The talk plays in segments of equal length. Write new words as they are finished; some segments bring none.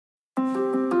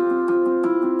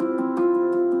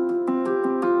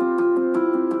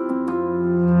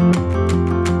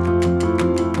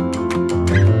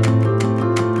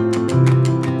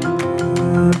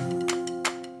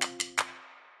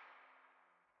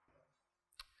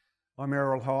I'm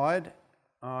Errol.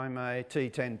 I'm a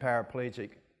T10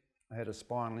 paraplegic. I had a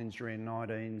spinal injury in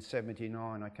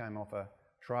 1979. I came off a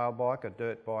trail bike, a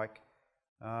dirt bike,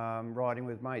 riding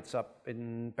with mates up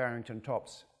in Barrington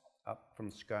Tops, up from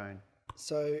Scone.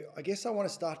 So I guess I want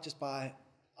to start just by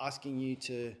asking you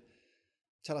to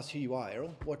tell us who you are,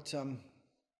 Errol.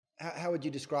 How would you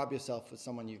describe yourself as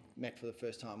someone you've met for the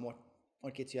first time? What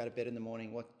gets you out of bed in the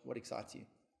morning? What excites you?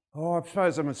 Oh, I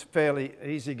suppose I'm a fairly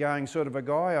easygoing sort of a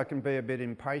guy. I can be a bit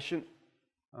impatient.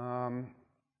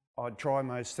 I'd try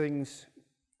most things.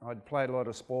 I'd played a lot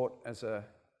of sport as a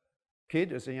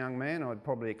kid, as a young man. I'd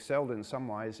probably excelled in some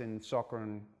ways in soccer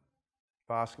and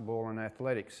basketball and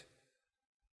athletics.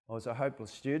 I was a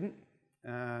hopeless student.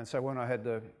 So when I had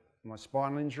my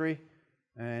spinal injury,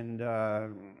 and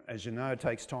as you know, it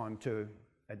takes time to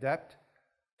adapt,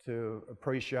 to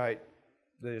appreciate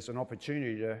there's an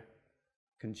opportunity to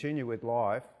continue with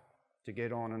life, to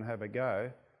get on and have a go.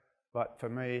 But for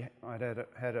me, I'd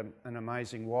had an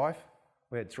amazing wife.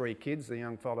 We had 3 kids. The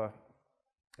young fella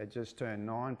had just turned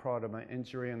 9 prior to my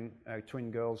injury, and our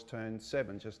twin girls turned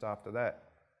 7 just after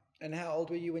that. And how old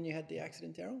were you when you had the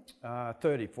accident, Errol?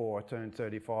 34. I turned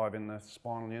 35 in the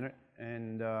spinal unit,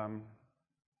 and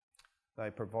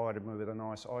they provided me with a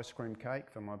nice ice cream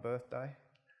cake for my birthday.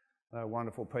 They were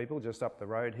wonderful people just up the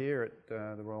road here at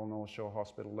the Royal North Shore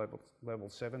Hospital level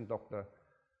 7. Dr.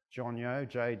 John Yeo,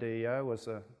 JDO, was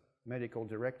a medical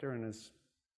director and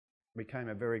became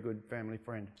a very good family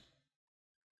friend.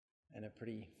 And a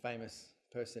pretty famous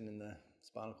person in the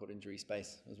spinal cord injury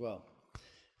space as well.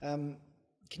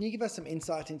 Can you give us some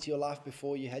insight into your life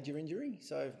before you had your injury?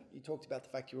 So you talked about the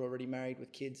fact you were already married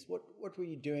with kids. What were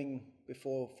you doing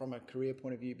before, from a career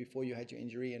point of view, before you had your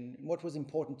injury, and what was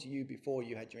important to you before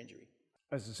you had your injury?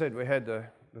 As I said, we had the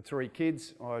 3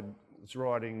 kids. I was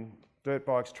riding dirt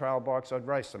bikes, trail bikes. I'd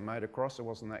raced some motocross. I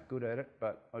wasn't that good at it,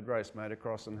 but I'd raced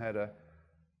motocross and had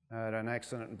an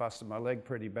accident and busted my leg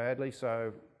pretty badly.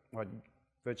 So I'd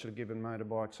virtually given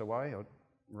motorbikes away. I'd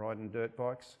riding dirt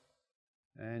bikes.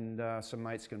 And some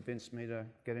mates convinced me to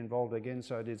get involved again,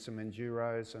 so I did some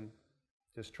enduros and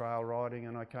just trail riding,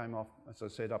 and I came off, as I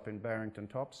said, up in Barrington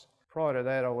Tops. Prior to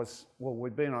that,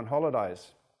 we'd been on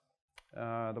holidays.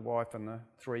 The wife and the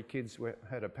 3 kids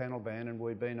had a panel van, and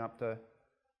we'd been up to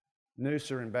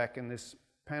Noosa and back in this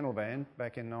panel van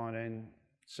back in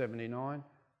 1979.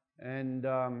 And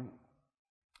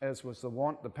as was the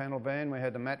want, the panel van, we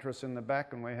had the mattress in the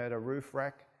back and we had a roof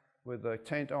rack with a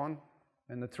tent on,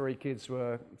 and the 3 kids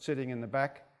were sitting in the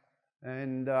back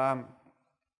and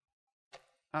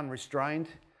unrestrained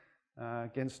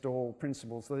against all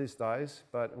principles these days,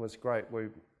 but it was great. We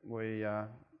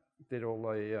did all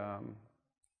the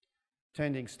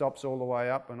tending stops all the way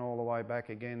up and all the way back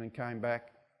again, and came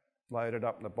back, loaded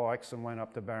up the bikes and went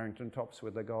up to Barrington Tops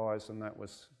with the guys, and that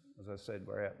was, as I said,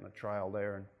 we're out in the trail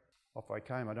there, and off I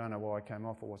came. I don't know why I came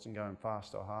off. I wasn't going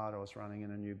fast or hard. I was running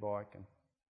in a new bike,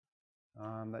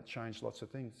 and that changed lots of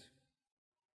things.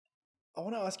 I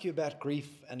want to ask you about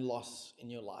grief and loss in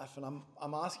your life, and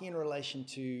I'm asking in relation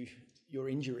to your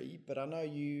injury, but I know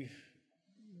you,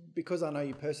 because I know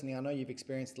you personally, I know you've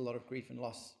experienced a lot of grief and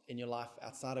loss in your life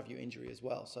outside of your injury as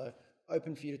well. So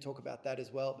open for you to talk about that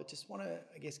as well, but just want to,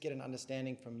 I guess, get an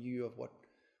understanding from you of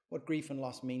what grief and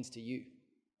loss means to you.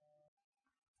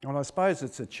 Well, I suppose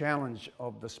it's a challenge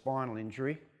of the spinal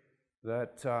injury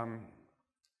that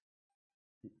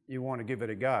you want to give it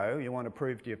a go. You want to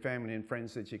prove to your family and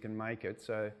friends that you can make it.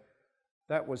 So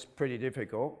that was pretty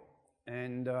difficult.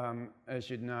 And as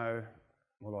you'd know,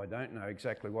 well, I don't know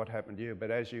exactly what happened to you, but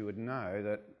as you would know,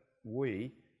 that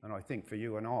we, and I think for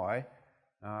you and I,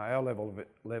 our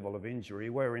level of injury,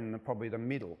 we're in probably the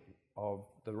middle of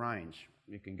the range.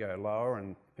 You can go lower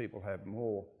and people have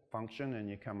more function, and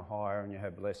you come higher and you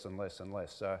have less and less and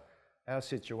less. So our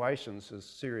situations, as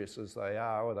serious as they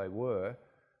are, or they were,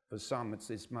 for some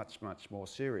it's much, much more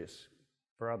serious.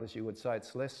 For others you would say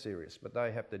it's less serious, but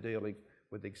they have to deal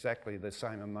with exactly the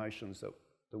same emotions that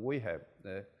we have.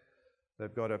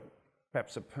 They've got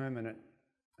perhaps a permanent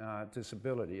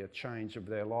disability, a change of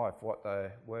their life, where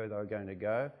they were going to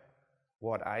go,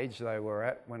 what age they were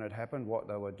at when it happened, what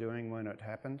they were doing when it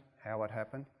happened, how it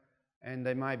happened. And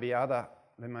they may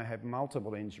have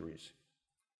multiple injuries.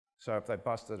 So if they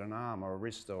busted an arm or a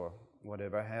wrist or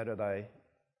whatever, how do they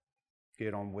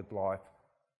get on with life?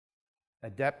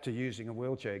 Adapt to using a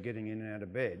wheelchair, getting in and out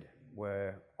of bed,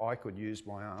 where I could use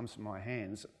my arms, my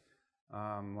hands.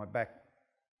 My back,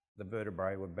 the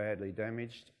vertebrae were badly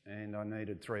damaged, and I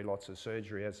needed 3 lots of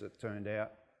surgery, as it turned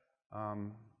out.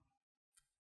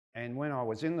 And when I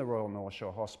was in the Royal North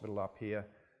Shore Hospital up here,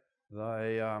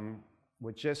 they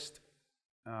were just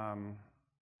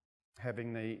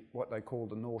having what they called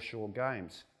the North Shore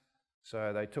Games.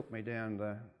 So they took me down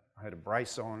I had a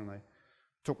brace on, and they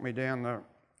took me down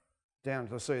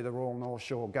to see the Royal North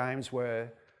Shore Games,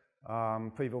 where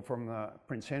people from the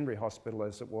Prince Henry Hospital,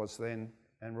 as it was then,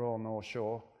 and Royal North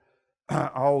Shore,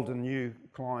 old and new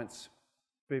clients,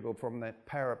 people from that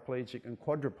paraplegic and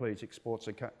quadriplegic sports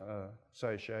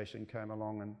association came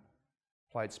along and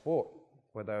played sport,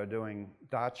 where they were doing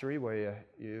darchery, where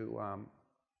you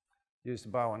use the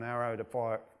bow and arrow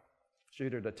to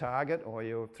shoot at a target, or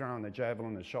you were throwing the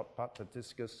javelin, the shot put, the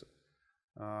discus.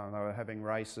 They were having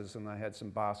races, and they had some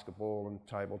basketball and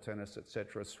table tennis,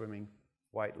 etc., swimming,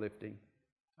 weightlifting.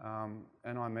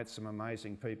 And I met some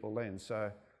amazing people then.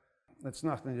 So it's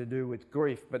nothing to do with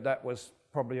grief, but that was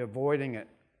probably avoiding it.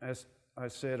 As I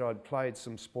said, I'd played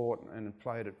some sport and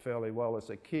played it fairly well as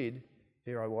a kid.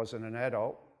 Here I was an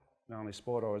adult. The only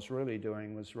sport I was really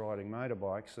doing was riding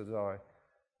motorbikes, as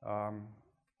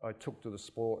I took to the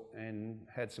sport and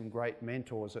had some great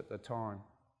mentors at the time.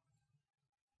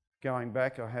 Going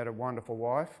back, I had a wonderful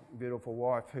wife, beautiful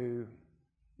wife, who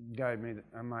gave me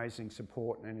amazing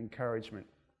support and encouragement,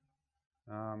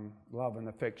 love and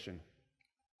affection.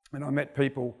 And I met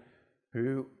people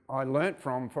who I learnt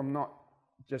from not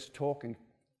just talking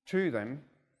to them,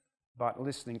 but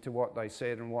listening to what they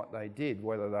said and what they did,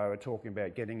 whether they were talking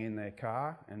about getting in their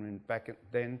car, and back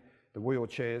then the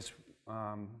wheelchairs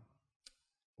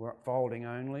were folding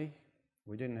only.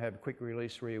 We didn't have quick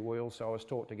release rear wheels, so I was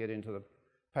taught to get into the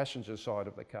passenger side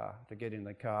of the car, to get in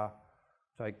the car,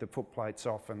 take the foot plates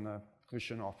off and the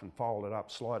cushion off and fold it up,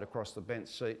 slide across the bench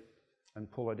seat and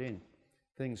pull it in.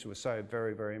 Things were so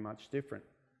very, very much different.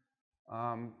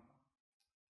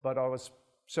 But I was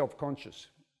self-conscious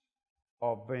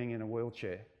of being in a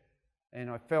wheelchair, and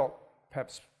I felt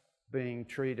perhaps being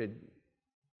treated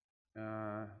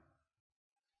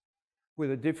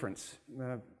with a difference,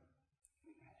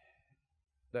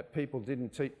 that people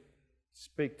didn't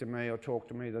speak to me or talk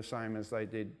to me the same as they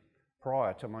did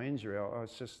prior to my injury. I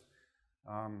was just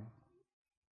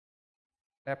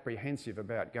apprehensive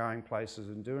about going places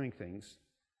and doing things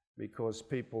because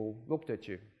people looked at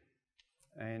you,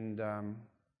 and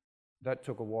that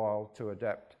took a while to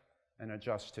adapt and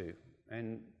adjust to.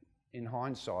 And in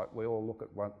hindsight, we all look at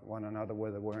one another,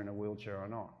 whether we're in a wheelchair or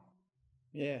not.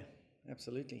 Yeah,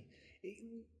 absolutely.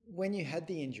 When you had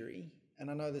the injury,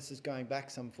 and I know this is going back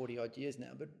some 40 odd years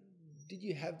now, but did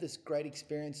you have this great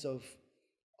experience of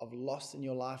loss in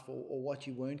your life, or what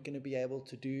you weren't going to be able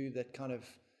to do that kind of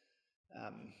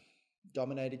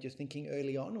dominated your thinking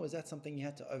early on? Or was that something you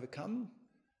had to overcome?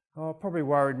 Oh, it probably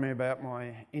worried me about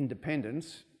my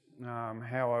independence,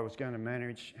 how I was going to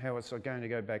manage, how I was going to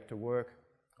go back to work.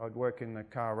 I'd work in the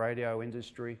car radio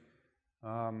industry,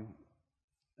 and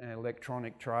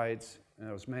electronic trades, and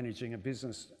I was managing a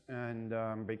business,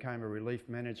 and became a relief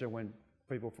manager. When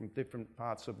people from different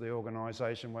parts of the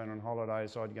organisation went on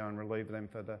holidays, I'd go and relieve them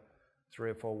for the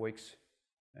 3 or 4 weeks.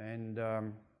 And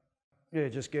yeah,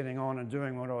 just getting on and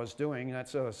doing what I was doing.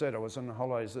 That's, as I said, I was on the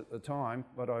holidays at the time,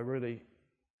 but I really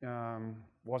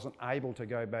wasn't able to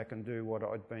go back and do what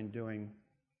I'd been doing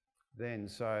then.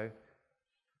 So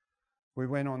we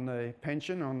went on the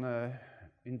pension, on the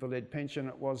invalid pension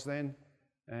it was then,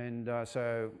 and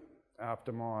so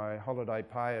after my holiday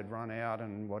pay had run out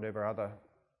and whatever other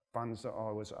funds that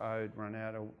I was owed run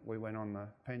out, we went on the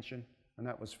pension. And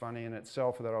that was funny in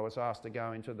itself, that I was asked to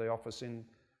go into the office in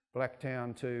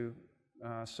Blacktown to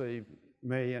see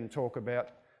me and talk about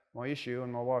my issue,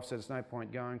 and my wife said there's no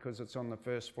point going because it's on the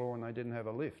first floor and they didn't have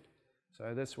a lift.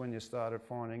 So that's when you started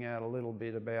finding out a little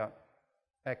bit about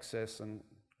access and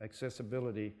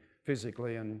accessibility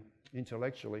physically and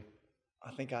intellectually.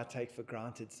 I think I take for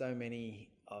granted so many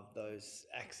of those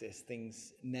access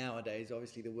things nowadays.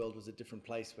 Obviously the world was a different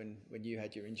place when you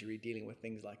had your injury, dealing with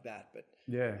things like that, but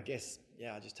yeah, I guess,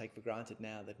 yeah, I just take for granted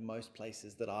now that most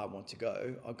places that I want to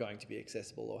go are going to be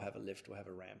accessible or have a lift or have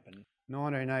a ramp. And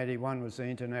 1981 was the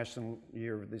International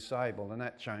Year of the Disabled, and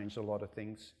that changed a lot of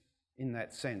things in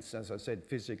that sense, as I said,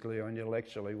 physically or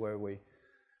intellectually, where we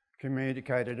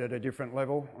communicated at a different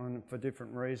level and for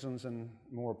different reasons, and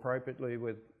more appropriately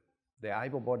with the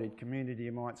able-bodied community,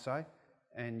 you might say.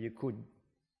 And you could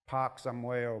park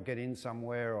somewhere or get in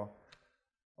somewhere, or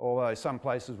although some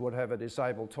places would have a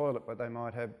disabled toilet, but they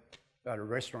might have, at a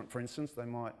restaurant for instance, they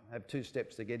might have 2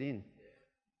 steps to get in.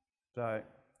 So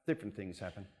different things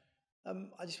happen.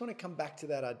 I just want to come back to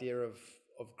that idea of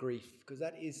grief, because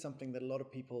that is something that a lot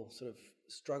of people sort of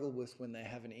struggle with when they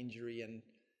have an injury, and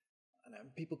I know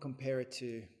people compare it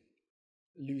to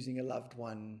losing a loved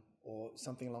one or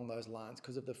something along those lines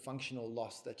because of the functional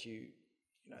loss that you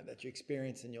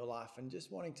experience in your life, and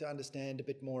just wanting to understand a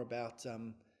bit more about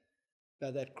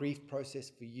about that grief process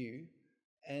for you,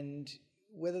 and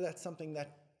whether that's something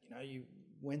that you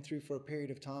went through for a period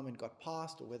of time and got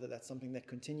past, or whether that's something that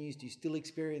continues. Do you still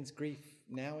experience grief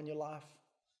now in your life?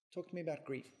 Talk to me about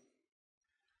grief.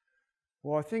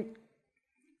 Well, I think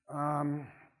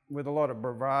with a lot of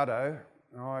bravado,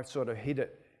 I sort of hid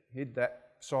that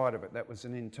side of it. That was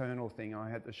an internal thing. I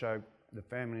had to show the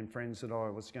family and friends that I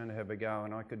was going to have a go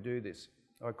and I could do this.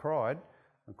 I cried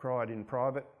in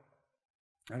private,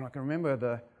 and I can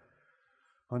remember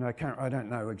I don't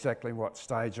know exactly what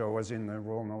stage I was in the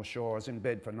Royal North Shore. I was in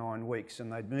bed for 9 weeks,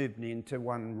 and they'd moved me into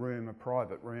one room, a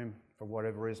private room, for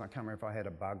whatever reason. I can't remember if I had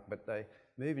a bug, but they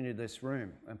moved me into this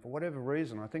room. And for whatever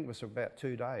reason, I think it was for about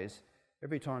 2 days,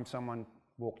 every time someone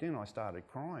walked in, I started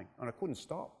crying, and I couldn't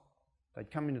stop. They'd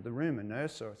come into the room, a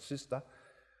nurse or a sister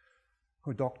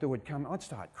or a doctor would come, I'd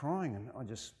start crying, and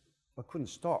I couldn't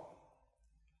stop.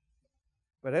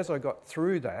 But as I got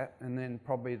through that, and then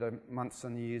probably the months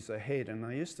and years ahead, and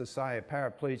they used to say a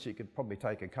paraplegic could probably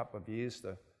take a couple of years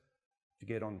to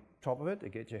get on top of it, to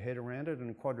get your head around it,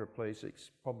 and quadriplegics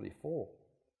probably 4.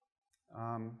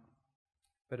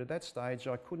 But at that stage,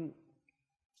 I couldn't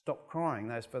stop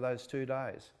crying for those 2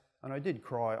 days. And I did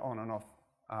cry on and off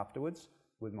afterwards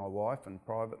with my wife and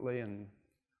privately, and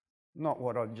not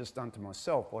what I'd just done to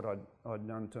myself, what I'd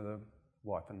done to the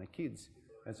wife and the kids.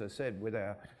 As I said, with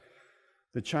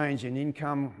the change in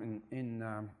income, in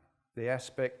the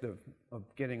aspect of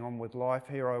getting on with life.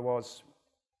 Here I was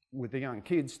with the young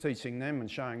kids, teaching them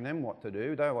and showing them what to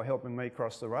do. They were helping me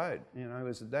cross the road.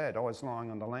 As a dad, I was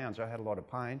lying on the lounge. I had a lot of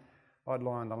pain. I'd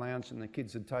lie on the lounge and the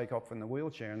kids would take off in the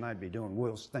wheelchair, and they'd be doing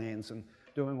wheel stands and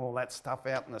doing all that stuff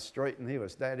out in the street.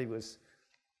 And Daddy was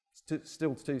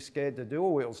still too scared to do a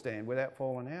wheel stand without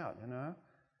falling out,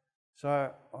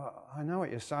 So I know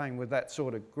what you're saying with that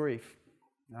sort of grief.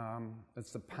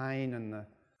 It's the pain and the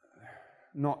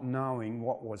not knowing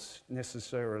what was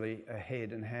necessarily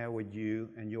ahead, and how would you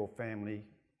and your family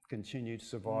continue to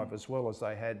survive as well as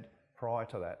they had prior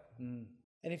to that. And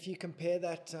if you compare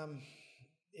that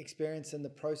experience and the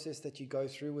process that you go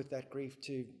through with that grief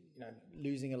to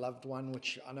losing a loved one,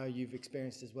 which I know you've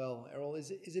experienced as well, Errol,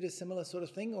 is it a similar sort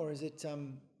of thing, or is it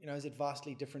is it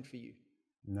vastly different for you?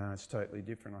 No, it's totally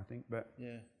different, I think. But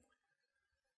yeah,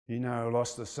 I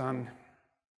lost a son.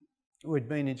 We'd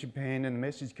been in Japan, and the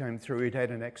message came through he'd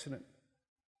had an accident.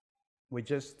 We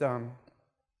just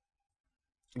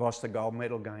lost a gold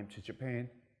medal game to Japan,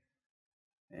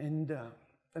 and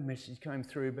the message came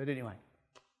through. But anyway,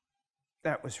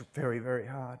 that was very, very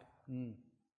hard.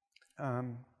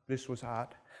 This was hard.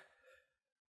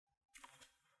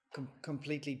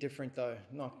 Completely different, though.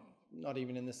 Not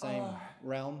even in the same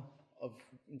realm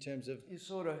in terms of.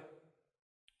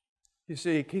 You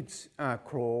see kids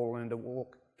crawl and to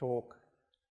walk, talk,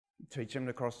 teach them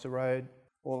to cross the road,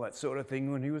 all that sort of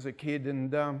thing. When he was a kid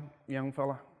and young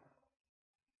fella,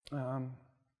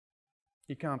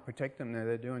 you can't protect them there.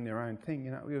 They're doing their own thing.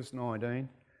 He was 19.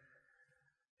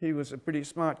 He was a pretty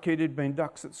smart kid. He'd been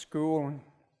ducks at school, and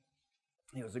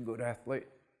he was a good athlete.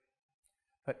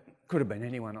 But could have been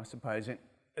anyone, I suppose.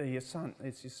 Your son,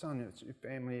 it's your son, it's your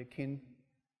family, your kin.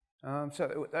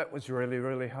 So that was really,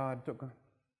 really hard. Took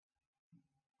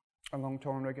a long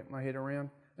time to get my head around.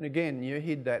 And again, you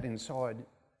hid that inside.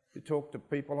 You talk to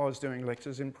people. I was doing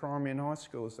lectures in primary and high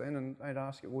schools then, and they'd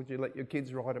ask you, would you let your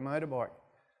kids ride a motorbike?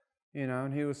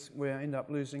 And we ended up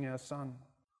losing our son.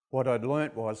 What I'd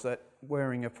learnt was that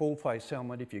wearing a full face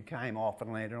helmet, if you came off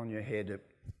and landed on your head,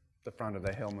 the front of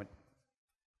the helmet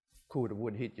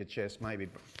would hit your chest, maybe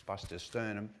bust your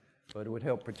sternum, but it would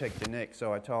help protect your neck.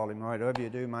 So I told him, whatever you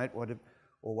do, mate,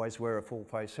 always wear a full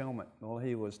face helmet. Well,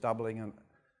 he was doubling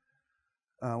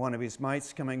one of his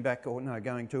mates going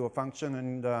to a function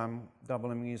and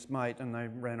doubling his mate, and they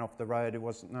ran off the road. There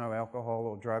wasn't no alcohol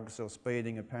or drugs or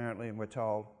speeding apparently, and we're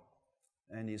told.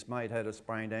 And his mate had a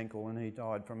sprained ankle, and he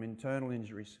died from internal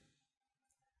injuries.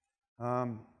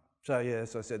 So yeah,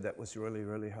 as I said, that was really,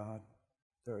 really hard,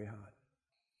 very hard.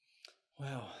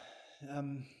 Wow.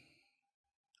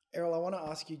 Errol, I want to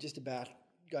ask you just about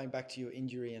going back to your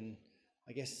injury, and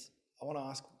I guess I want to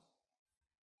ask,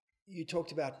 you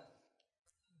talked about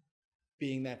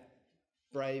being that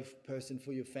brave person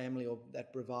for your family, or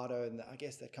that bravado, and I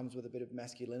guess that comes with a bit of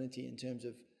masculinity in terms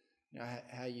of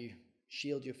how you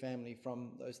shield your family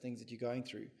from those things that you're going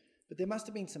through. But there must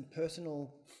have been some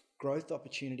personal growth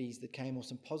opportunities that came, or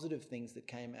some positive things that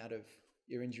came out of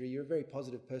your injury. You're a very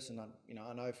positive person,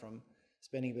 I know from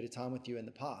spending a bit of time with you in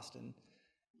the past. And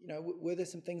were there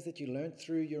some things that you learned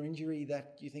through your injury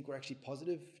that you think were actually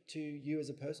positive to you as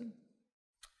a person?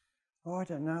 Oh, I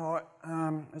don't know.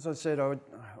 As I said, I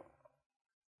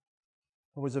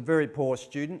was a very poor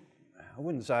student. I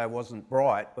wouldn't say I wasn't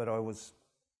bright, but I was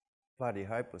bloody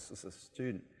hopeless as a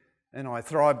student. And I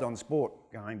thrived on sport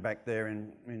going back there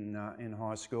in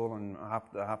high school and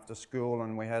after school,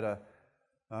 and we had an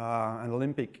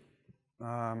Olympic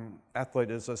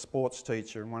athlete as a sports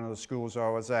teacher in one of the schools I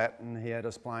was at, and he had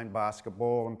us playing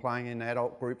basketball and playing in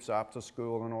adult groups after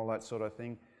school and all that sort of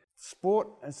thing. Sport,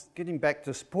 getting back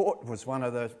to sport, was one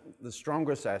of the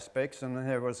strongest aspects, and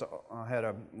I had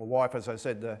a wife, as I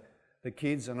said, the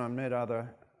kids, and I met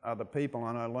other people,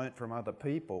 and I learnt from other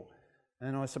people.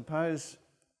 And I suppose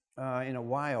in a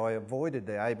way I avoided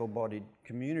the able-bodied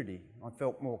community. I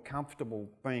felt more comfortable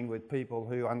being with people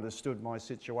who understood my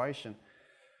situation,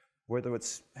 whether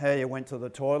it's how you went to the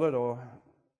toilet, or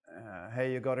how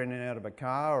you got in and out of a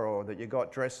car, or that you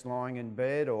got dressed lying in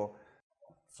bed, or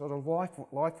sort of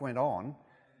life went on.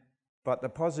 But the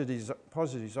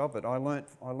positives of it, I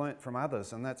learnt from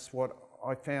others, and that's what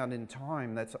I found in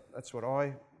time. That's what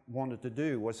I wanted to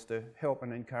do, was to help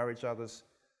and encourage others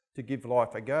to give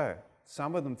life a go.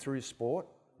 Some of them through sport,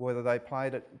 whether they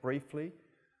played it briefly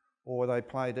or they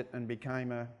played it and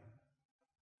became a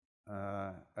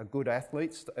good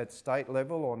athlete at state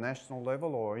level or national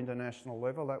level or international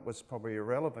level. That was probably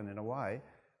irrelevant in a way,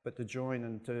 but to join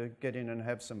and to get in and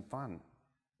have some fun.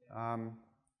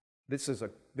 This is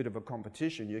a bit of a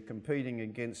competition. You're competing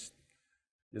against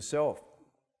yourself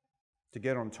to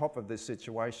get on top of this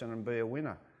situation and be a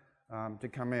winner, to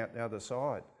come out the other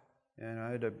side. You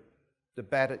know, to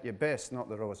bat at your best, not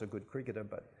that I was a good cricketer,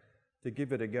 but to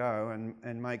give it a go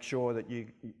and make sure that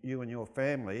you and your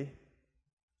family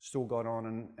still got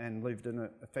on and lived an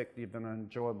effective and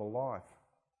enjoyable life.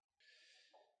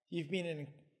 You've been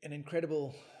an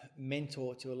incredible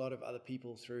mentor to a lot of other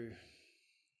people through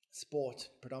sport,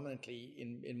 predominantly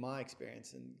in my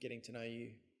experience and getting to know you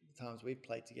the times we've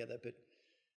played together. But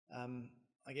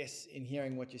I guess in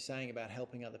hearing what you're saying about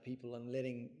helping other people and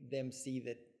letting them see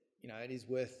that, you know, it is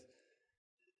worth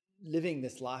living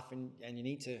this life, and you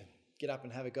need to get up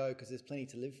and have a go because there's plenty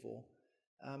to live for.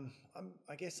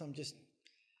 I guess I'm just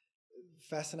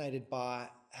fascinated by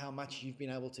how much you've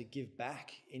been able to give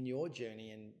back in your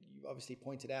journey, and you obviously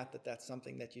pointed out that that's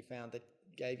something that you found that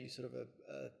gave you sort of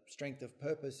a strength of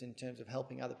purpose in terms of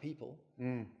helping other people.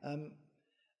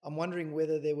 I'm wondering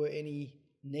whether there were any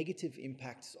negative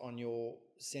impacts on your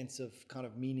sense of kind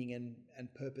of meaning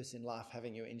and purpose in life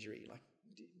having your injury. Like,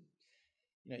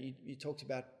 you know, you talked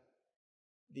about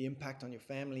the impact on your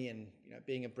family and, you know,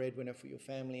 being a breadwinner for your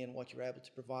family and what you're able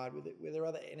to provide with it. Were there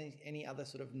any other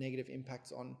sort of negative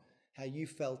impacts on how you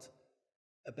felt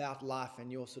about life and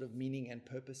your sort of meaning and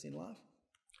purpose in life?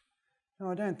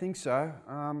 No, I don't think so.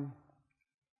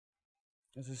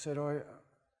 As I said,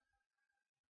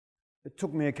 it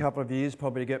took me a couple of years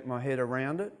probably to get my head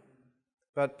around it.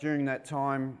 But during that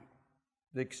time,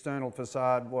 the external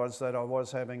facade was that I was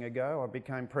having a go. I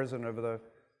became president of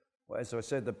as I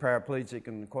said, the Paraplegic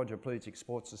and Quadriplegic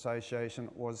Sports Association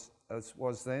was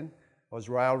then. I was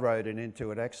railroaded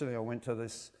into it, actually. I went to the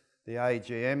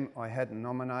AGM. I hadn't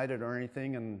nominated or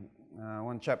anything, and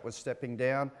one chap was stepping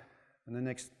down, and the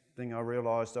next thing I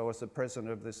realised I was the president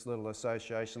of this little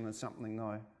association. That's something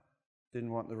I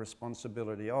didn't want the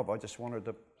responsibility of. I just wanted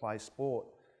to play sport.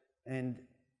 And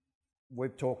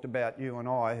we've talked about, you and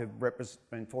I have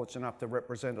been fortunate enough to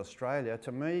represent Australia.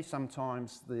 To me,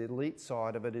 sometimes the elite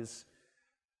side of it is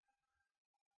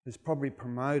probably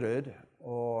promoted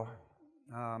or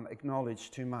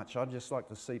acknowledged too much. I'd just like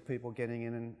to see people getting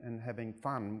in and having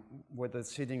fun, whether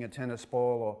it's hitting a tennis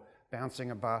ball or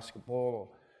bouncing a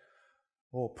basketball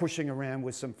or pushing around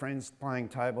with some friends playing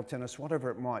table tennis, whatever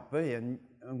it might be. And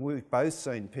we've both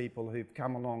seen people who've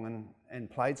come along and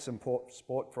played some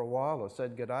sport for a while or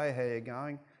said, "G'day, how you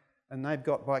going?" And they've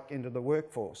got back into the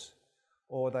workforce,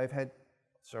 or they've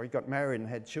got married and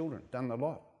had children, done the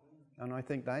lot. And I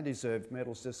think they deserve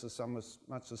medals just as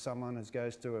much as someone who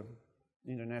goes to an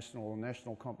international or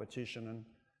national competition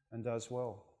and does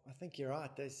well. I think you're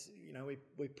right. There's, you know,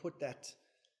 we put that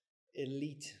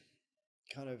elite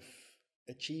kind of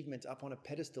achievement up on a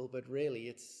pedestal, but really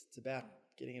it's about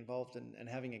getting involved and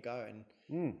having a go. And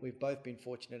we've both been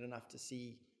fortunate enough to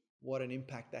see what an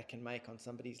impact that can make on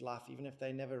somebody's life, even if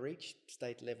they never reach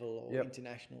state level or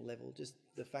international level. Just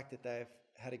the fact that they've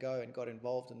had a go and got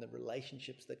involved, and the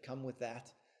relationships that come with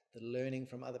that, the learning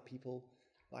from other people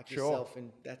like yourself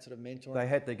and that sort of mentoring. They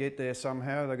had to get there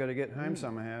somehow. They got to get home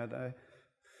somehow.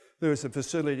 There was a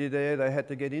facility there. They had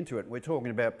to get into it. We're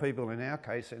talking about people in our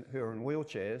case who are in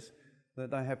wheelchairs,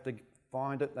 that they have to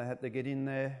find it. They had to get in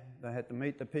there. They had to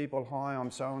meet the people. "Hi,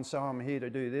 I'm so-and-so. I'm here to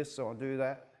do this or do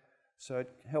that." So it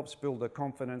helps build the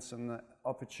confidence and the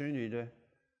opportunity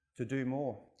to do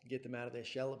more. Get them out of their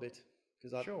shell a bit.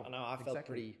 Because I know I felt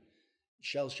pretty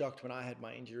shell-shocked when I had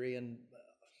my injury and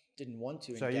didn't want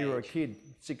to engage. So you were a kid,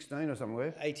 16 or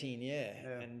somewhere? 18, yeah.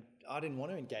 And I didn't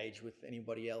want to engage with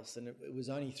anybody else. And it was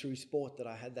only through sport that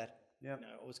I had that, I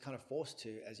was kind of forced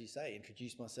to, as you say,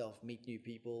 introduce myself, meet new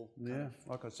people.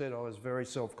 Like I said, I was very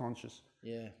self-conscious.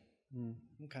 Yeah.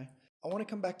 Okay. I want to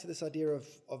come back to this idea of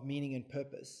meaning and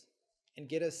purpose and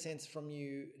get a sense from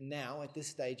you now at this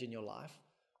stage in your life.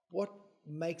 What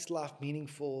makes life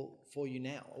meaningful for you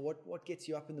now? What gets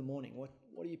you up in the morning? What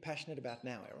are you passionate about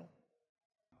now, Errol?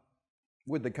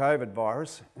 With the COVID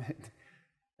virus,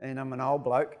 and I'm an old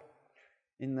bloke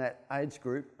in that age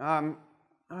group,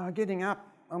 getting up,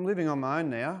 I'm living on my own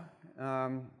now.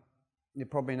 You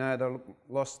probably know that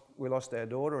we lost our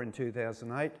daughter in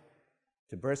 2008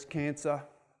 to breast cancer,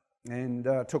 and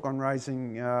took on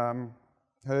raising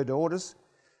her daughters.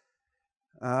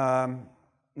 And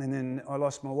then I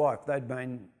lost my wife. They'd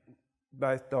been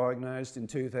both diagnosed in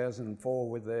 2004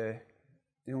 with their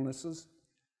illnesses,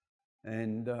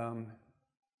 and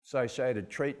associated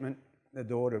treatment. The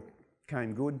daughter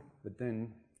came good, but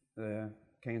then the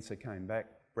cancer came back,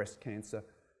 breast cancer,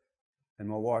 and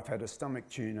my wife had a stomach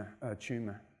tumour,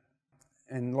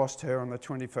 and lost her on the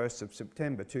 21st of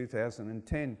September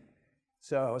 2010.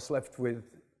 So I was left with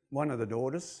one of the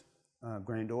daughters,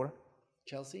 granddaughter.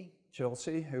 Chelsea,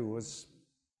 who was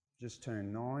just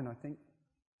turned 9, I think.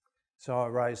 So I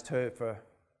raised her for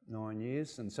 9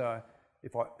 years, and so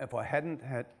if I hadn't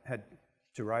had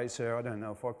to raise her, I don't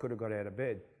know if I could have got out of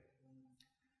bed.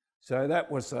 So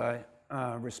that was a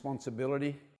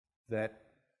responsibility that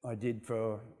I did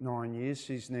for 9 years.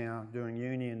 She's now doing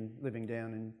uni and living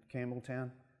down in Campbelltown,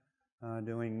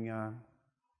 doing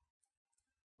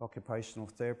occupational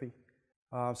therapy.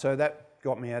 So that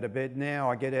got me out of bed.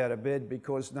 Now I get out of bed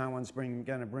because no one's going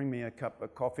to bring me a cup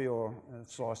of coffee or a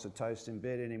slice of toast in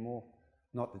bed anymore.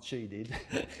 Not that she did,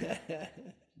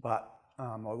 but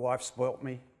my wife spoilt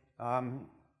me.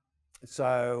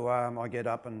 So I get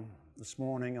up, and this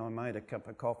morning I made a cup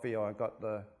of coffee. I got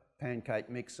the pancake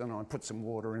mix and I put some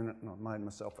water in it, and I made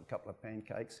myself a couple of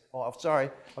pancakes. Oh, sorry,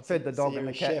 I fed the dog and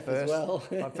the cat first. Well.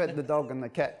 I fed the dog and the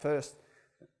cat first,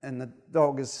 and the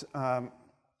dog is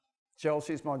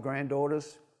Chelsea's my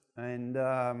granddaughter's, and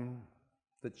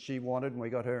that she wanted, and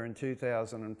we got her in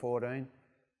 2014.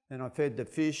 And I fed the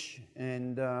fish,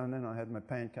 and then I had my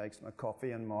pancakes, my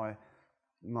coffee, and my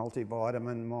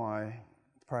multivitamin, my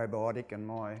probiotic, and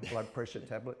my blood pressure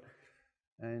tablet,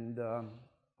 and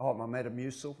my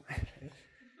Metamucil,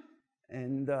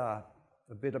 and a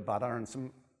bit of butter and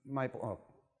some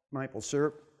maple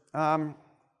syrup.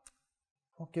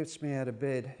 What gets me out of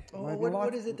bed?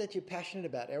 What is it that you're passionate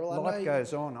about, Errol? Life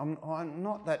goes on. I'm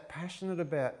not that passionate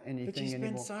about anything anymore. But you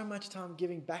spend so much time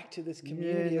giving back to this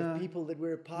community of people that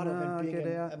we're a part of, and being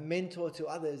a mentor to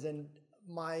others. And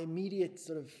my immediate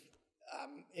sort of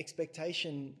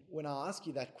expectation when I ask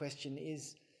you that question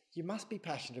is you must be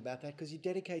passionate about that, because you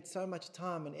dedicate so much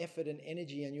time and effort and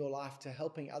energy in your life to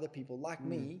helping other people like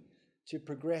me to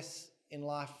progress in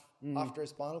life after a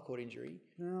spinal cord injury.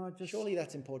 No, surely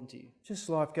that's important to you. Just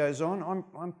life goes on.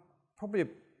 I'm probably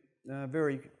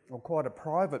quite a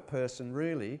private person,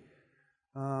 really.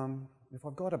 If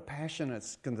I've got a passion,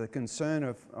 it's the concern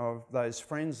of those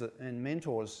friends and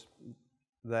mentors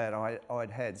that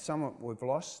I'd had. Some we've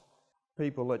lost.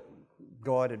 People that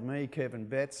guided me, Kevin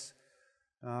Betts,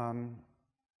 Bobby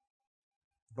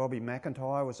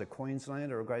McIntyre was a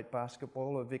Queenslander, a great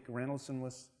basketballer. Vic Reynoldsson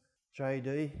was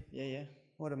JD. Yeah.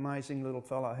 What an amazing little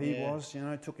fella he was. You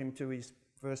know, took him to his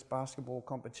first basketball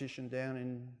competition down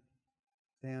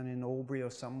in Albury or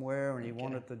somewhere, and he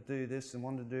wanted to do this and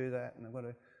wanted to do that, and what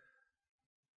a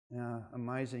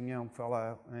amazing young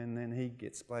fellow. And then he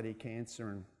gets bloody cancer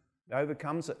and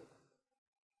overcomes it.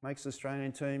 Makes the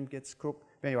Australian team, gets crook.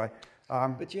 Anyway.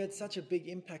 But you had such a big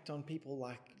impact on people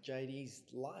like JD's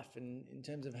life, and in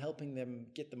terms of helping them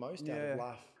get the most out of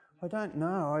life. I don't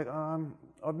know.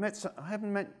 I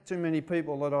haven't met too many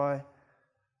people that I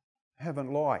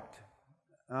haven't liked.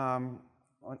 I'll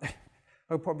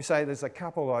probably say there's a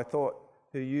couple I thought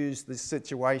who used this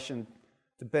situation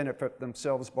to benefit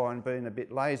themselves by being a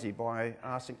bit lazy, by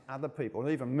asking other people,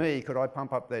 even me, could I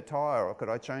pump up their tyre or could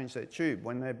I change their tube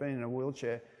when they've been in a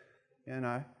wheelchair, you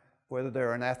know, whether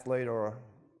they're an athlete or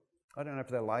I don't know if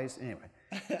they're lazy, anyway.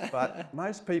 But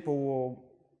most people will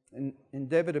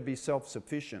endeavour to be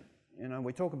self-sufficient. You know,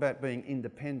 we talk about being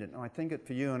independent. I think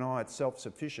for you and I, it's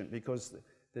self-sufficient because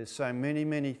there's so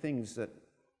many things that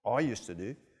I used to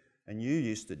do and you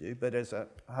used to do, but as a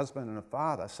husband and a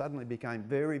father, suddenly became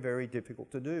very, very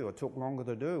difficult to do or took longer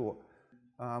to do.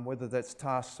 Whether that's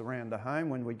tasks around the home,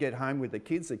 when we get home with the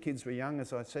kids were young,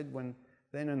 as I said, when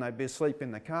then and they'd be asleep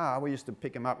in the car, we used to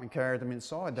pick them up and carry them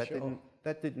inside.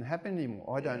 That didn't happen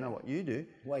anymore. I don't know what you do.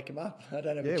 Wake them up. I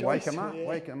don't have a choice.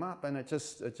 Wake them up, and it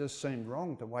just seemed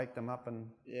wrong to wake them up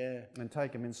and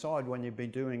take them inside when you'd be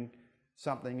doing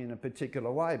something in a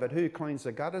particular way. But who cleans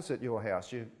the gutters at your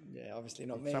house? Obviously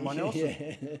not me. Someone else.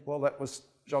 Well, that was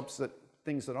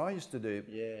things that I used to do.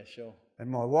 Yeah, sure. And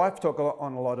my wife took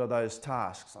on a lot of those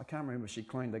tasks. I can't remember if she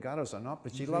cleaned the gutters or not,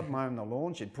 but she loved mowing the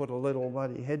lawn. She'd put a little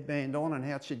bloody headband on, and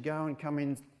out she'd go and come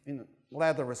in a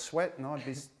lather of sweat, and I'd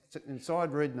be sitting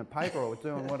inside reading the paper or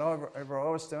doing whatever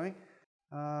I was doing.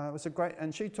 It was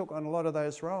and she took on a lot of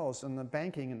those roles, and the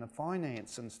banking and the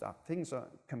finance and stuff, things like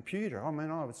computer. I mean,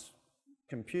 I was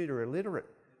computer illiterate.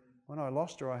 When I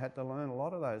lost her, I had to learn a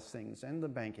lot of those things, and the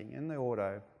banking and the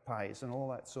auto pays and all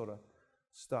that sort of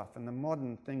stuff. And the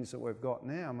modern things that we've got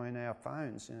now, I mean, our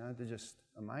phones, they're just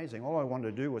amazing. All I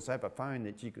wanted to do was have a phone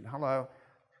that you could, hello,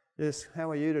 yes, how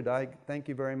are you today? Thank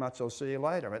you very much, I'll see you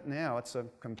later. But now it's a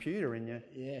computer in your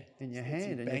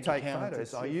hand, and you take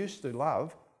photos. I used to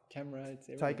love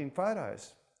taking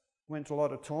photos. Went to a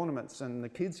lot of tournaments and the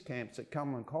kids' camps at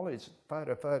Cumberland College,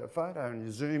 photo, and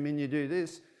you zoom in, you do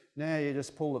this. Now you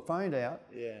just pull the phone out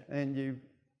and you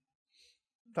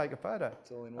take a photo,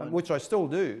 it's all in one. Which I still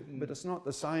do, but it's not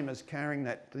the same as carrying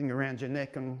that thing around your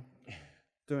neck and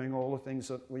doing all the things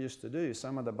that we used to do.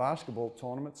 Some of the basketball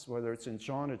tournaments, whether it's in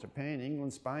China, Japan,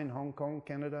 England, Spain, Hong Kong,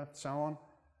 Canada, so on,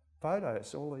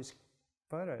 photos, all these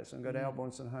photos, and got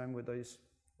albums at home with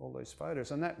all these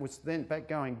photos. And that was then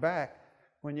going back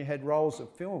when you had rolls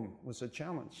of film was a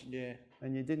challenge. Yeah.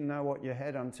 And you didn't know what you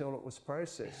had until it was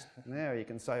processed. Now you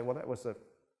can say, well, that was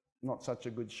not such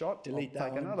a good shot. Delete I'll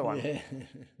take another one. Yeah.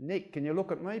 Nick, can you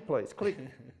look at me, please? Click.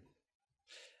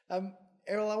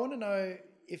 Errol, I want to know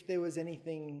if there was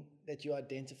anything that you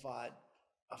identified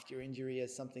after your injury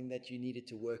as something that you needed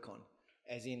to work on,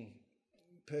 as in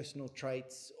personal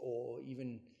traits or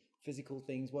even physical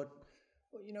things. What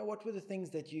were the things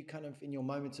that you kind of, in your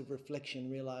moments of reflection,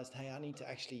 realized, hey, I need to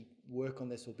actually work on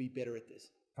this or be better at this?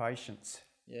 Patience.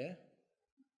 Yeah?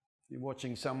 You're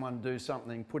watching someone do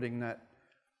something, putting that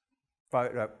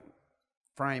photo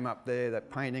frame up there, that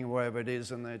painting, wherever it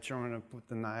is, and they're trying to put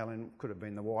the nail in. Could have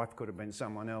been the wife, could have been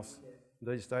someone else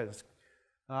these days.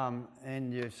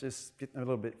 And you're just getting a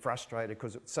little bit frustrated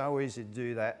because it's so easy to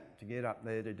do that, to get up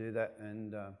there to do that,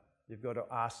 and you've got to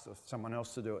ask someone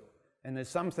else to do it. And there's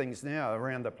some things now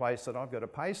around the place that I've got to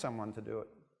pay someone to do it,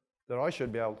 that I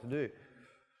should be able to do.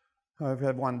 I've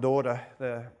had one daughter,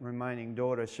 the remaining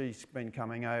daughter, she's been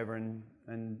coming over and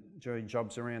doing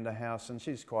jobs around the house, and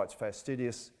she's quite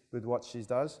fastidious with what she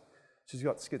does. She's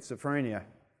got schizophrenia,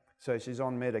 so she's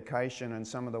on medication, and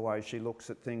some of the way she looks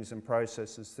at things and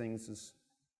processes things is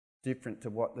different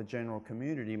to what the general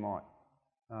community might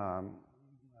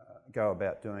go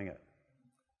about doing it.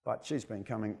 But she's been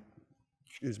coming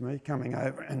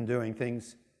over and doing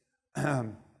things that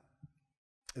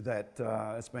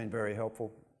it's been very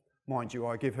helpful. Mind you,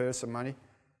 I give her some money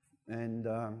and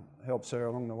helps her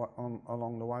along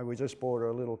the way. We just bought her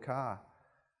a little car,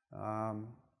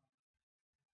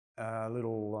 a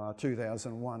little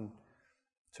 2001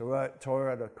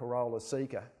 Toyota Corolla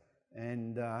Seeker,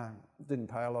 and didn't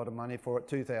pay a lot of money for it,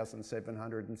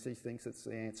 $2,700, and she thinks it's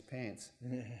the aunt's pants.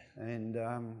 And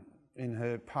in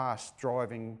her past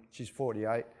driving, she's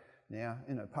 48 now,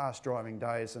 in her past driving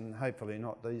days, and hopefully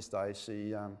not these days,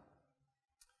 she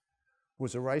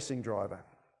was a racing driver.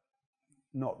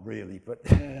 Not really, but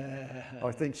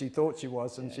I think she thought she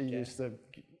was, and she used to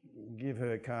give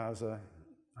her cars a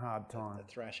hard time. A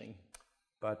thrashing.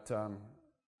 But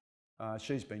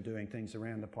she's been doing things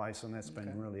around the place, and that's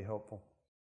been really helpful.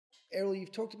 Errol,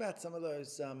 you've talked about some of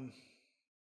those,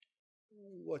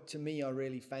 what to me are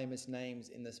really famous names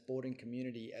in the sporting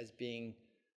community as being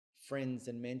friends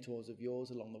and mentors of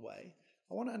yours along the way.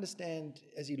 I want to understand,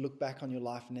 as you look back on your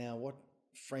life now, what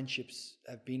friendships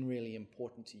have been really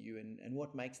important to you, and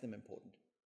what makes them important?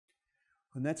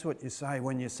 And that's what you say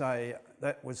when you say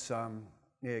that was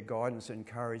guidance,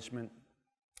 encouragement,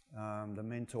 the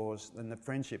mentors, and the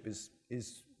friendship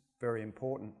is very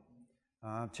important.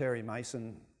 Terry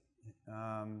Mason,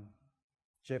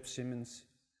 Jeff Simmons,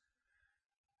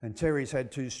 and Terry's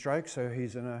had 2 strokes, so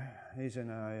he's in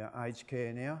a aged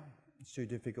care now. It's too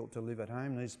difficult to live at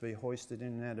home. Needs to be hoisted in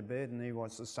and out of bed, and he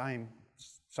was the same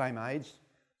age,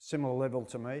 similar level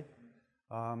to me.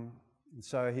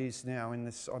 So he's now in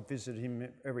this. I visit him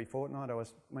every fortnight.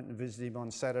 Went and visited him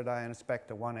on Saturday, and it's back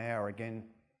to 1 hour again.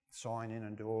 Sign in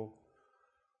and do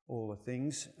all the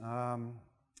things. And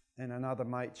another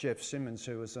mate, Jeff Simmons,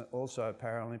 who was also a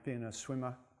Paralympian, a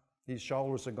swimmer. His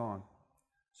shoulders are gone,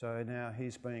 so now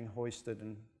he's being hoisted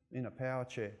and in a power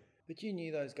chair. But you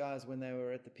knew those guys when they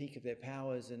were at the peak of their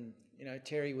powers, and you know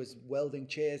Terry was welding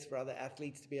chairs for other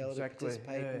athletes to be able to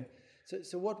participate. Yeah.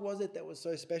 So what was it that was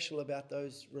so special about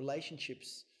those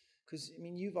relationships? Because I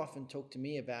mean, you've often talked to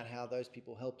me about how those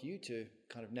people helped you to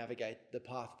kind of navigate the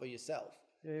path for yourself.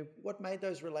 Yeah. What made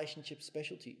those relationships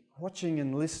special to you? Watching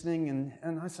and listening,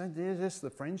 and I said, yeah, that's the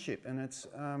friendship, and it's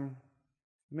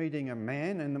meeting a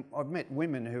man, and I've met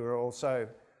women who are also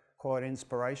quite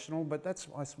inspirational, but that's,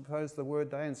 I suppose, the word.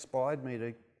 They inspired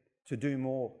me to do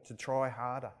more, to try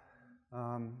harder.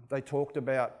 They talked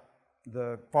about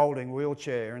the folding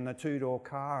wheelchair and the two-door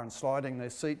car and sliding their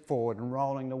seat forward and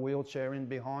rolling the wheelchair in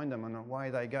behind them, and away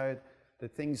they go. The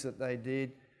things that they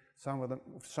did, some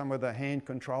of the hand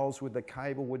controls with the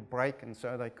cable would break, and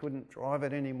so they couldn't drive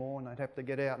it anymore, and they'd have to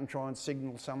get out and try and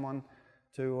signal someone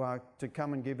to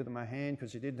come and give them a hand,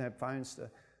 because you didn't have phones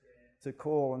to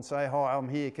call and say, hi, I'm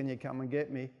here, can you come and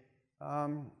get me?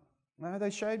 No,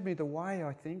 they showed me the way,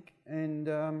 I think, and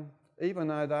even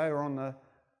though they were on the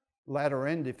latter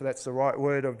end, if that's the right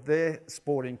word, of their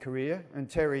sporting career, and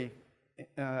Terry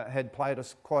had played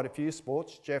quite a few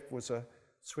sports. Jeff was a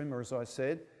swimmer, as I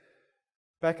said.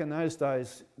 Back in those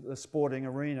days, the sporting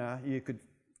arena, you could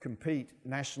compete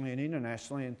nationally and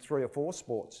internationally in 3 or 4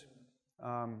 sports.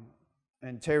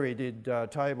 And Terry did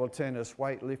table tennis,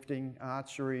 weightlifting,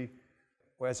 archery.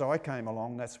 As I came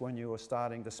along, that's when you were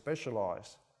starting to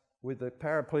specialise. With the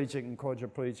Paraplegic and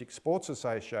Quadriplegic Sports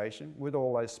Association, with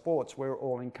all those sports, we're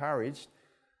all encouraged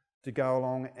to go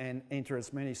along and enter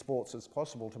as many sports as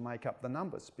possible to make up the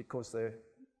numbers, because there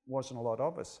wasn't a lot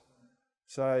of us.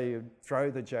 So you'd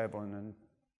throw the javelin and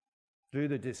do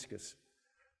the discus.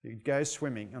 You'd go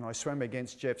swimming, and I swam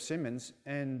against Jeff Simmons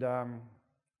and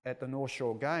at the North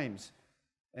Shore Games,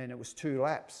 and it was 2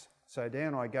 laps. So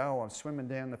down I go, I'm swimming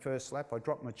down the first lap, I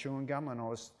dropped my chewing gum and I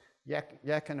was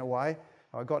yakking away.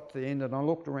 I got to the end and I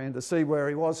looked around to see where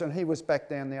he was, and he was back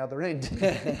down the other end.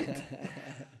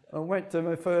 I went to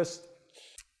my first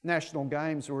national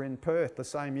games, were in Perth the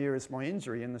same year as my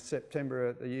injury, in the September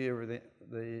of the year of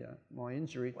my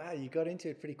injury. Wow, you got into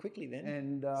it pretty quickly then.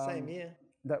 And same year.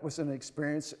 That was an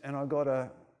experience, and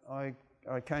I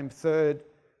came 3rd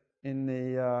in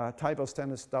the table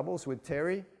tennis doubles with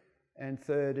Terry, and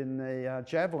 3rd in the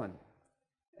javelin.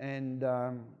 And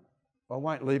I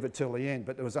won't leave it till the end,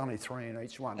 but there was only 3 in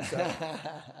each one. So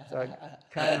I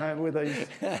came home with these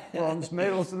bronze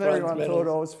medals, and everyone thought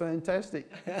I was fantastic.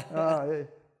 Oh, yeah.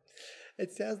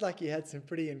 It sounds like you had some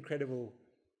pretty incredible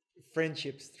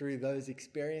friendships through those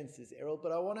experiences, Errol,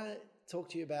 but I want to talk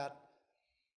to you about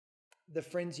the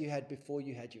friends you had before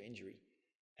you had your injury,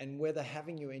 and whether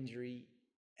having your injury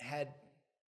had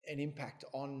an impact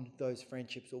on those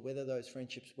friendships, or whether those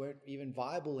friendships weren't even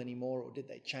viable anymore, or did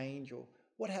they change, or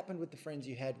what happened with the friends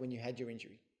you had when you had your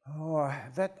injury? Oh,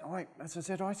 as I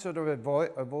said, I sort of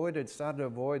started to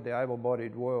avoid the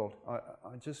able-bodied world.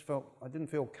 I just felt, I didn't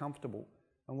feel comfortable.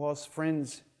 And whilst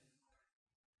friends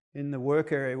in the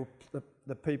work area,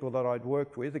 the people that I'd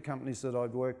worked with, the companies that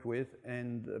I'd worked with,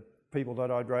 and the people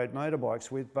that I'd rode motorbikes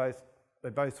with, they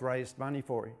both raised money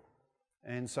for it.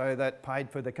 And so that paid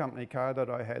for the company car that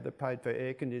I had, that paid for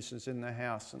air conditioners in the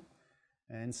house,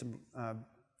 and some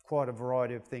quite a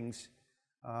variety of things.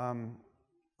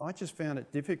 I just found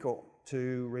it difficult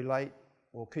to relate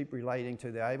or keep relating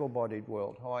to the able-bodied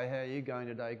world. Hi, how are you going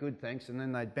today? Good, thanks. And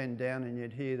then they'd bend down and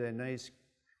you'd hear their knees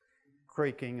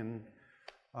creaking, and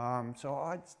so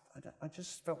I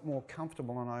just felt more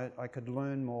comfortable, and I could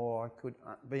learn more, I could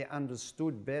be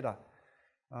understood better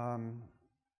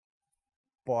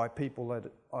by people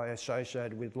that I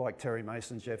associated with, like Terry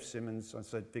Mason, Jeff Simmons, I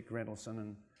said Vic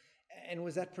Reynolson. And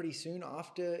was that pretty soon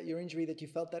after your injury that you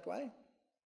felt that way?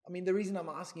 I mean, the reason I'm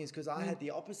asking is because I had the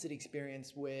opposite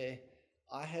experience, where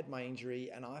I had my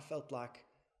injury and I felt like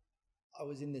I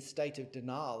was in this state of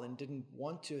denial and didn't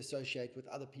want to associate with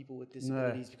other people with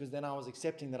disabilities, because then I was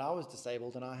accepting that I was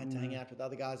disabled and I had to hang out with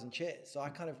other guys in chairs. So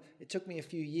it took me a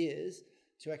few years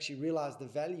to actually realize the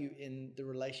value in the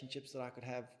relationships that I could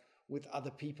have with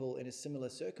other people in a similar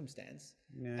circumstance.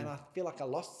 Yeah. And I feel like I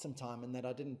lost some time in that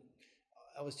I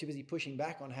was too busy pushing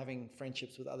back on having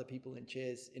friendships with other people in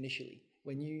chairs initially.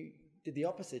 When you did the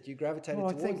opposite, you gravitated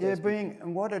towards those people.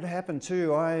 And what had happened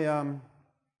too, I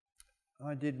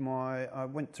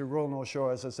went to Royal North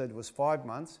Shore, as I said, it was 5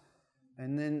 months,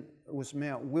 and then it was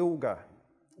Mount Wilga,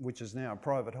 which is now a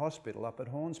private hospital up at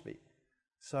Hornsby.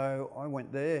 So I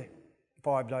went there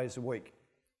 5 days a week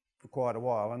for quite a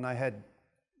while, and they had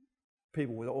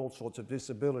people with all sorts of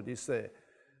disabilities there,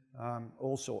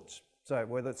 all sorts. So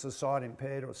whether it's a sight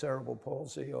impaired or cerebral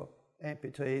palsy or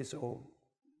amputees or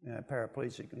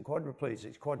paraplegic and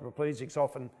quadriplegics. Quadriplegics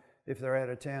often if they're out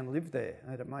of town, live there.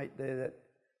 I had a mate there that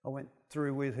I went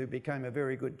through with who became a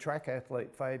very good track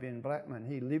athlete, Fabian Blackman.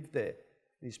 He lived there.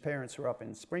 His parents were up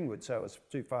in Springwood, so it was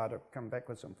too far to come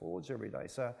backwards and forwards every day.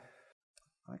 So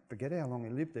I forget how long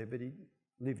he lived there, but he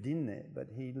lived in there. But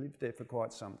he lived there for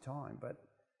quite some time. But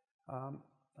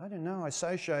I don't know,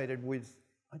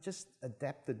 I just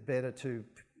adapted better to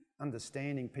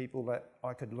understanding people that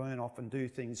I could learn off and do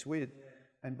things with. Yeah.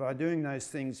 And by doing those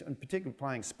things, and particularly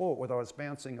playing sport, whether I was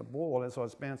bouncing a ball, as I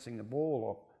was bouncing the ball,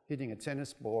 or hitting a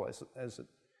tennis ball, as it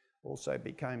also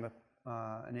became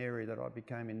an area that I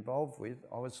became involved with,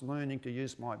 I was learning to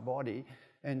use my body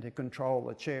and to control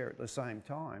the chair at the same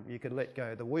time. You could let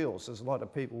go of the wheels, as a lot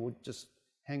of people would just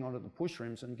hang onto the push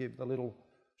rims and give the little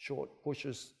short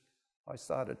pushes. I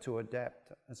started to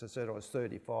adapt. As I said, I was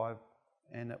 35,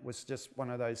 and it was just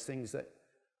one of those things that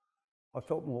I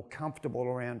felt more comfortable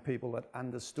around people that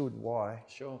understood why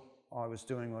I was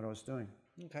doing what I was doing.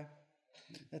 Okay,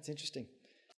 that's interesting.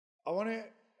 I want to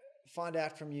find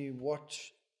out from you what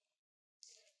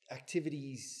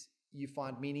activities you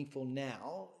find meaningful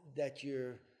now that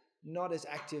you're not as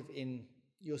active in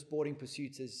your sporting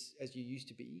pursuits as you used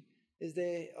to be.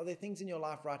 Are there things in your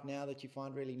life right now that you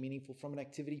find really meaningful from an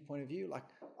activity point of view? Like,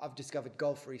 I've discovered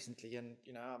golf recently, and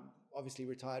I'm obviously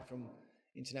retired from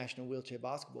international wheelchair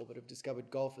basketball, but I've discovered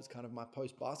golf as kind of my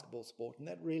post-basketball sport, and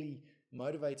that really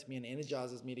motivates me and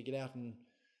energizes me to get out and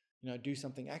do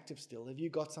something active still. Have you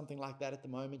got something like that at the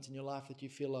moment in your life that you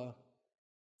feel are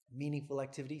meaningful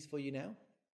activities for you now?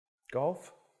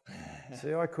 Golf?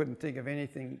 See, I couldn't think of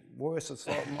anything worse. It's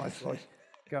almost like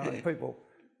going,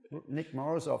 Nick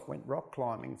Morozov went rock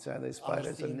climbing, so there's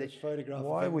photos of Nick.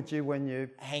 Why would you, when you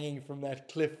hanging from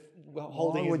that cliff,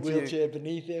 holding his wheelchair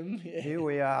beneath him? Yeah. Here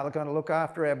we are, going to look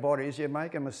after our bodies. You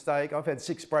make a mistake. I've had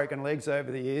 6 broken legs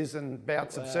over the years and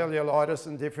bouts of cellulitis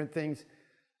and different things,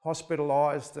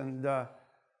 hospitalised and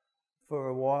for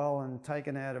a while and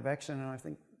taken out of action. And I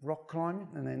think rock climbing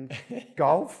and then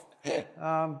golf.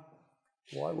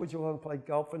 Why would you want to play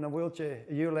golf in a wheelchair?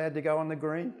 Are you allowed to go on the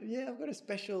green? Yeah, I've got a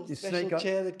special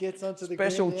chair that gets onto the green.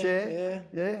 Special chair?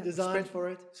 Yeah. Designed for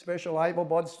it. Special able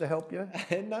bods to help you?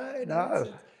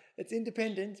 No. It's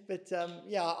independent, but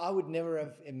I would never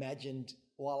have imagined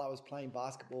while I was playing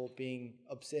basketball being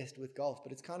obsessed with golf.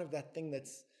 But it's kind of that thing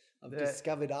I've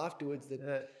discovered afterwards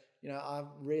that I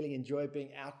really enjoy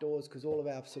being outdoors, because all of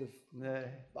our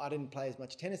I didn't play as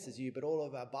much tennis as you, but all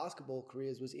of our basketball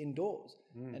careers was indoors.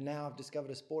 And now I've discovered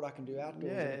a sport I can do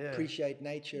outdoors and appreciate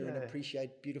nature and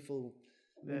appreciate beautiful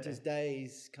winter's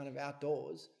days kind of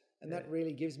outdoors. And that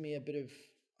really gives me a bit of,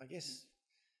 I guess,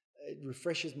 it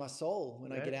refreshes my soul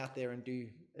when I get out there and do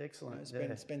excellent.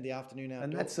 Spend the afternoon outdoors.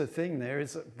 And that's the thing, there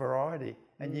is variety,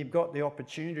 and you've got the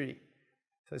opportunity.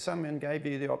 So someone gave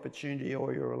you the opportunity,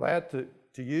 or you're allowed to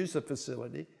use the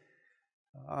facility.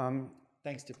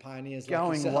 Thanks to pioneers going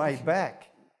like yourself. Way back,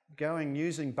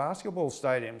 using basketball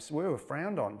stadiums, we were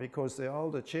frowned on because the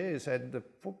older chairs had the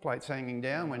foot plates hanging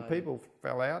down. When people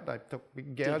fell out, they took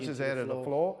big gouges out of the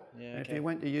floor. And if you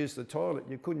went to use the toilet,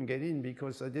 you couldn't get in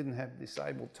because they didn't have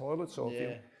disabled toilets. Or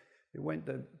if you went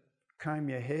to comb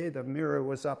your hair, the mirror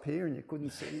was up here and you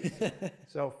couldn't see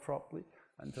yourself properly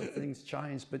until things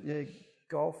changed. But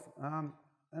golf,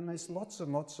 and there's lots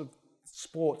and lots of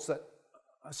sports that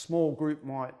a small group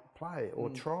might play or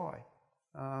try.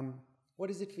 What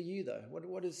is it for you though? What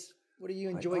do you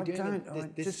enjoy doing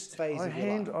this phase of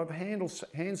your life? I've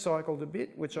hand cycled a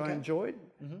bit, which I enjoyed.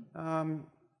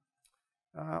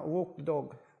 Walked the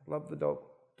dog, loved the dog.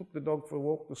 Took the dog for a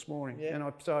walk this morning, and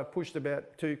I pushed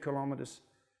about 2 kilometres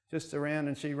just around,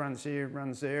 and she runs here,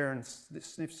 runs there, and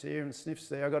sniffs here and sniffs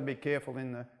there. I've got to be careful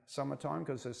in the summertime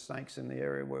because there's snakes in the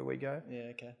area where we go.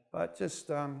 But just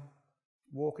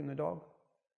walking the dog.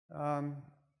 I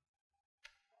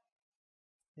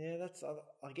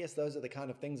guess those are the kind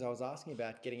of things I was asking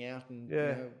about, getting out and.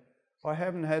 I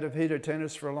haven't had a hit of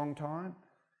tennis for a long time.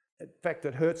 In fact,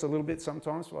 it hurts a little bit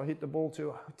sometimes if I hit the ball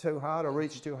too hard or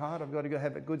reach too hard. I've got to go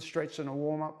have a good stretch and a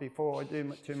warm up before I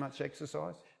do too much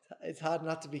exercise. It's hard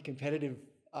not to be competitive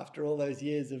after all those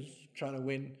years of trying to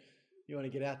win. You want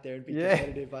to get out there and be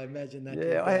competitive. I imagine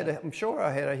that. I'm sure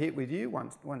I had a hit with you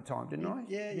one time, didn't I?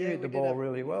 You hit the ball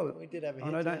really well. We did have a hit.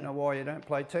 And I don't know why you don't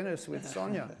play tennis with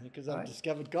Sonia. Because I've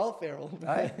discovered golf, Errol.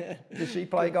 Does she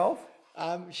play golf?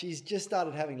 She's just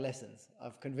started having lessons.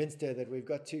 I've convinced her that we've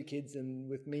got 2 kids, and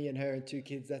with me and her and 2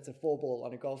 kids, that's a 4-ball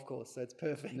on a golf course, so it's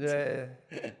perfect.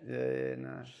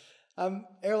 No.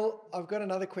 Errol, I've got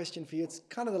another question for you. It's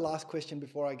kind of the last question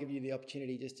before I give you the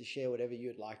opportunity just to share whatever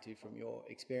you'd like to from your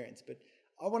experience. But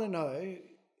I want to know,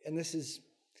 and this is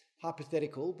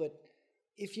hypothetical, but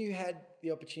if you had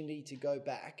the opportunity to go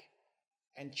back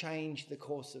and change the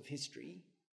course of history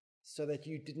so that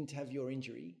you didn't have your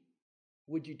injury,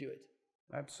 would you do it?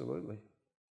 Absolutely.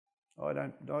 I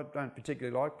don't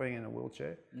particularly like being in a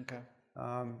wheelchair. Okay.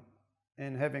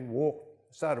 And having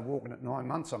started walking at 9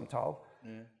 months, I'm told.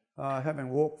 Yeah. Having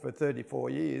walked for 34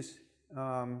 years,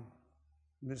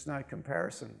 there's no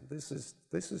comparison. This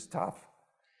is tough.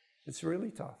 It's really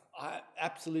tough. I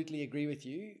absolutely agree with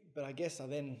you, but I guess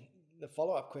the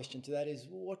follow-up question to that is,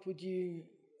 what would you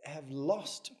have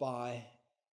lost by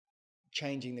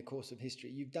changing the course of history?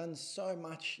 You've done so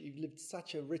much. You've lived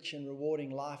such a rich and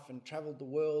rewarding life and traveled the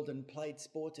world and played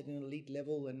sports at an elite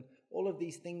level and all of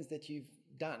these things that you've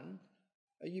done.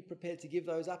 Are you prepared to give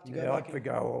those up to go back? I'd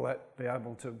forgo all that, be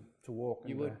able to walk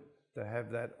and to have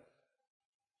that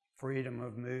freedom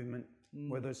of movement,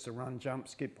 whether it's to run, jump,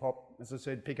 skip, hop, as I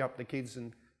said, pick up the kids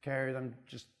and carry them,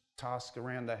 just tasks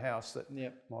around the house that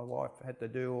my wife had to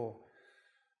do, or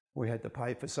we had to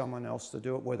pay for someone else to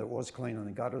do it, whether it was cleaning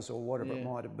the gutters or whatever it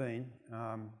might have been.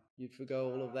 You'd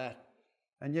forgo all of that.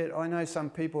 And yet I know some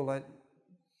people that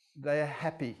they are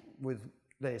happy with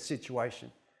their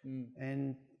situation.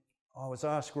 And I was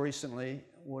asked recently,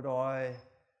 would I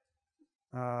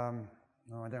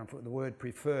don't put the word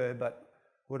prefer, but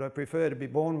would I prefer to be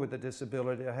born with a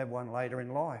disability or have one later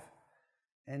in life?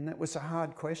 And that was a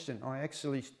hard question. I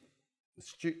actually,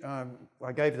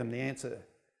 I gave them the answer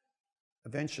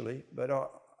eventually, but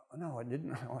no, I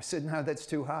didn't. I said, no, that's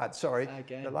too hard, sorry.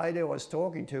 Okay. The lady I was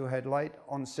talking to had late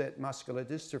onset muscular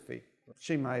dystrophy.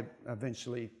 She may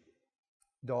eventually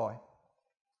die,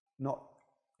 not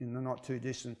in the not too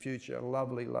distant future. A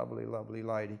lovely, lovely, lovely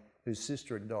lady whose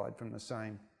sister had died from the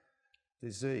same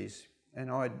disease.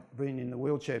 And I'd been in the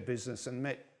wheelchair business and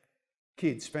met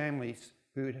kids, families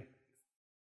who'd,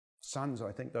 sons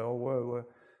I think they all were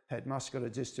had muscular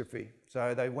dystrophy.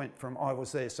 So they went from, I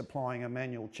was there supplying a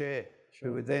manual chair,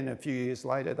 who were then a few years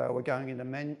later, they were going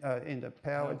into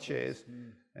powered chairs,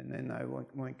 and then they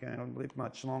weren't going to live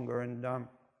much longer. And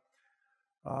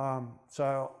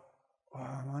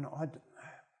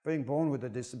being born with a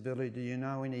disability, do you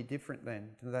know any different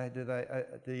then?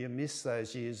 Do you miss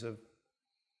those years of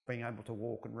being able to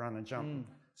walk and run and jump and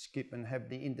skip and have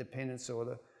the independence or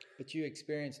the... But you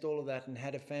experienced all of that and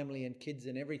had a family and kids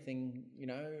and everything,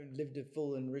 lived a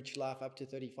full and rich life up to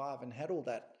 35 and had all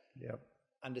that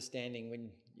understanding when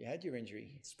you had your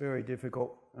injury. It's very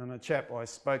difficult. And I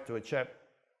spoke to a chap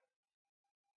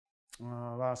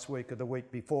last week or the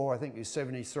week before, I think he's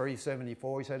 73,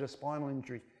 74, he's had a spinal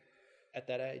injury. At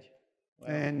that age? Wow.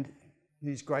 And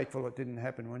he's grateful it didn't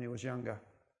happen when he was younger.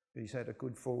 He's had a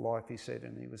good full life, he said,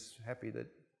 and he was happy that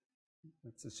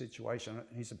it's a situation.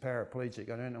 He's a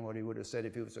paraplegic. I don't know what he would have said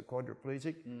if he was a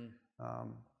quadriplegic.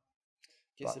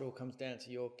 Guess it all comes down to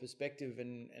your perspective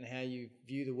and how you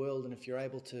view the world, and if you're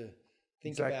able to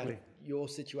think about your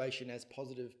situation as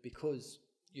positive because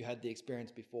you had the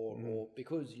experience before or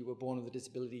because you were born with a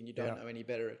disability and you don't know any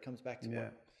better. It comes back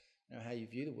to how you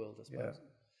view the world, I suppose.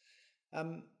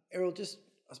 Errol, just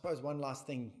I suppose one last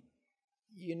thing.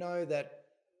 You know that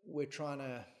we're trying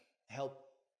to help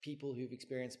people who've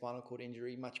experienced spinal cord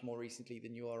injury much more recently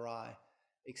than you or I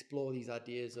explore these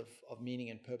ideas of meaning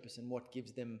and purpose and what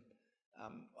gives them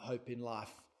hope in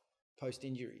life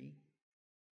post-injury.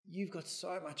 You've got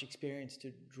so much experience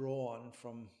to draw on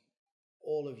from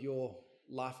all of your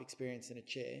life experience in a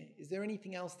chair. Is there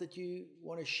anything else that you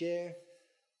want to share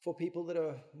for people that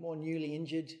are more newly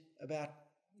injured about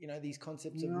these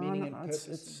concepts of meaning and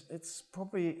purpose? It's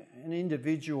probably an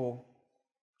individual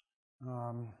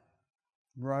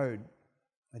road,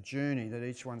 a journey that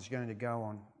each one's going to go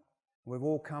on. We've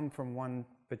all come from one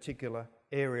particular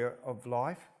area of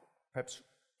life, perhaps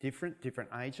different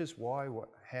ages. Why,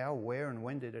 how, where and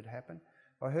when did it happen?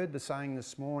 I heard the saying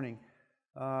this morning,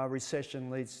 recession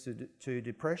leads to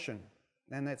depression.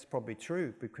 And that's probably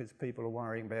true because people are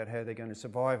worrying about how they're going to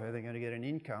survive, how they're going to get an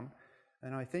income.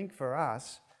 And I think for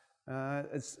us,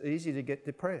 it's easy to get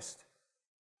depressed.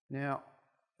 Now,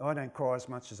 I don't cry as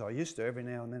much as I used to. Every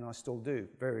now and then I still do.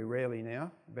 Very rarely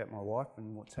now, about my wife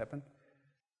and what's happened.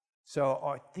 So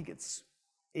I think it's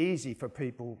easy for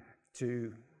people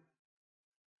to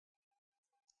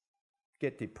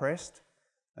get depressed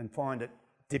and find it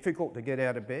difficult to get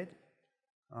out of bed.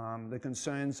 The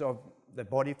concerns of the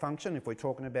body function, if we're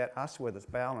talking about us, whether it's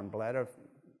bowel and bladder,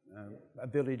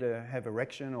 ability to have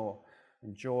erection or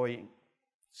enjoy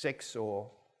sex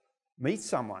or meet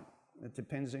someone,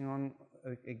 depending on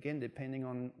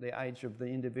the age of the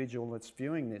individual that's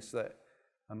viewing this, that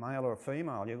a male or a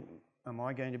female, am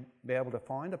I going to be able to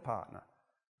find a partner?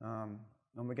 Am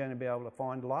I going to be able to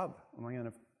find love? Am I going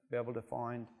to be able to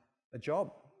find a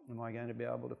job? Am I going to be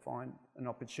able to find an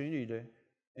opportunity to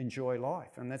enjoy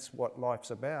life. And that's what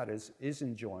life's about, is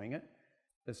enjoying it.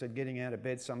 As I said, getting out of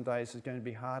bed some days is going to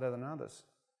be harder than others,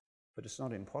 but it's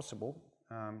not impossible.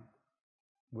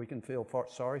 We can feel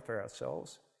sorry for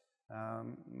ourselves.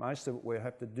 Most of it we'll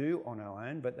have to do on our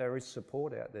own, but there is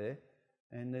support out there,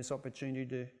 and there's opportunity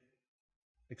to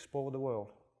explore the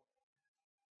world.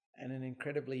 And an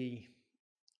incredibly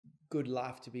good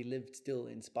life to be lived still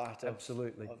in spite of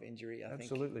injury, I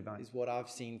think, mate, is what I've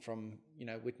seen from,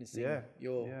 witnessing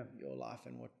your life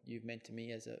and what you've meant to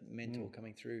me as a mentor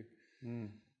coming through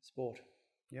sport.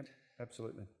 Yep,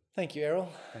 absolutely. Thank you, Errol.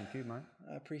 Thank you, mate.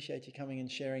 I appreciate you coming and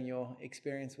sharing your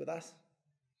experience with us.